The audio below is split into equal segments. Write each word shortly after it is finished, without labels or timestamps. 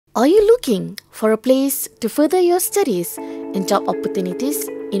Are you looking for a place to further your studies and job opportunities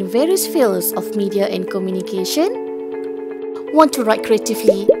in various fields of media and communication? Want to write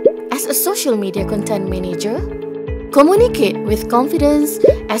creatively as a social media content manager? Communicate with confidence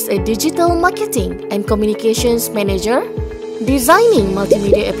as a digital marketing and communications manager? Designing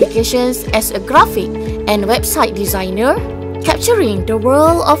multimedia applications as a graphic and website designer? Capturing the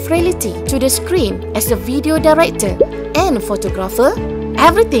world of reality to the screen as a video director and photographer?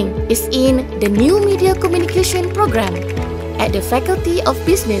 Everything is in the new Media Communication Program at the Faculty of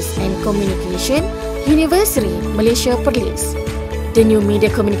Business and Communication, University Malaysia Perlis. The new Media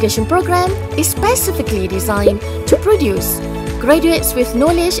Communication Program is specifically designed to produce graduates with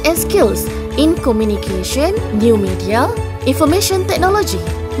knowledge and skills in communication, new media, information technology,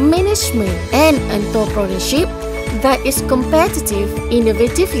 management, and entrepreneurship that is competitive,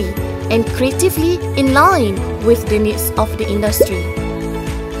 innovatively, and creatively in line with the needs of the industry.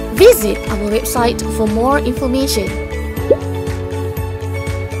 Visit our website for more information.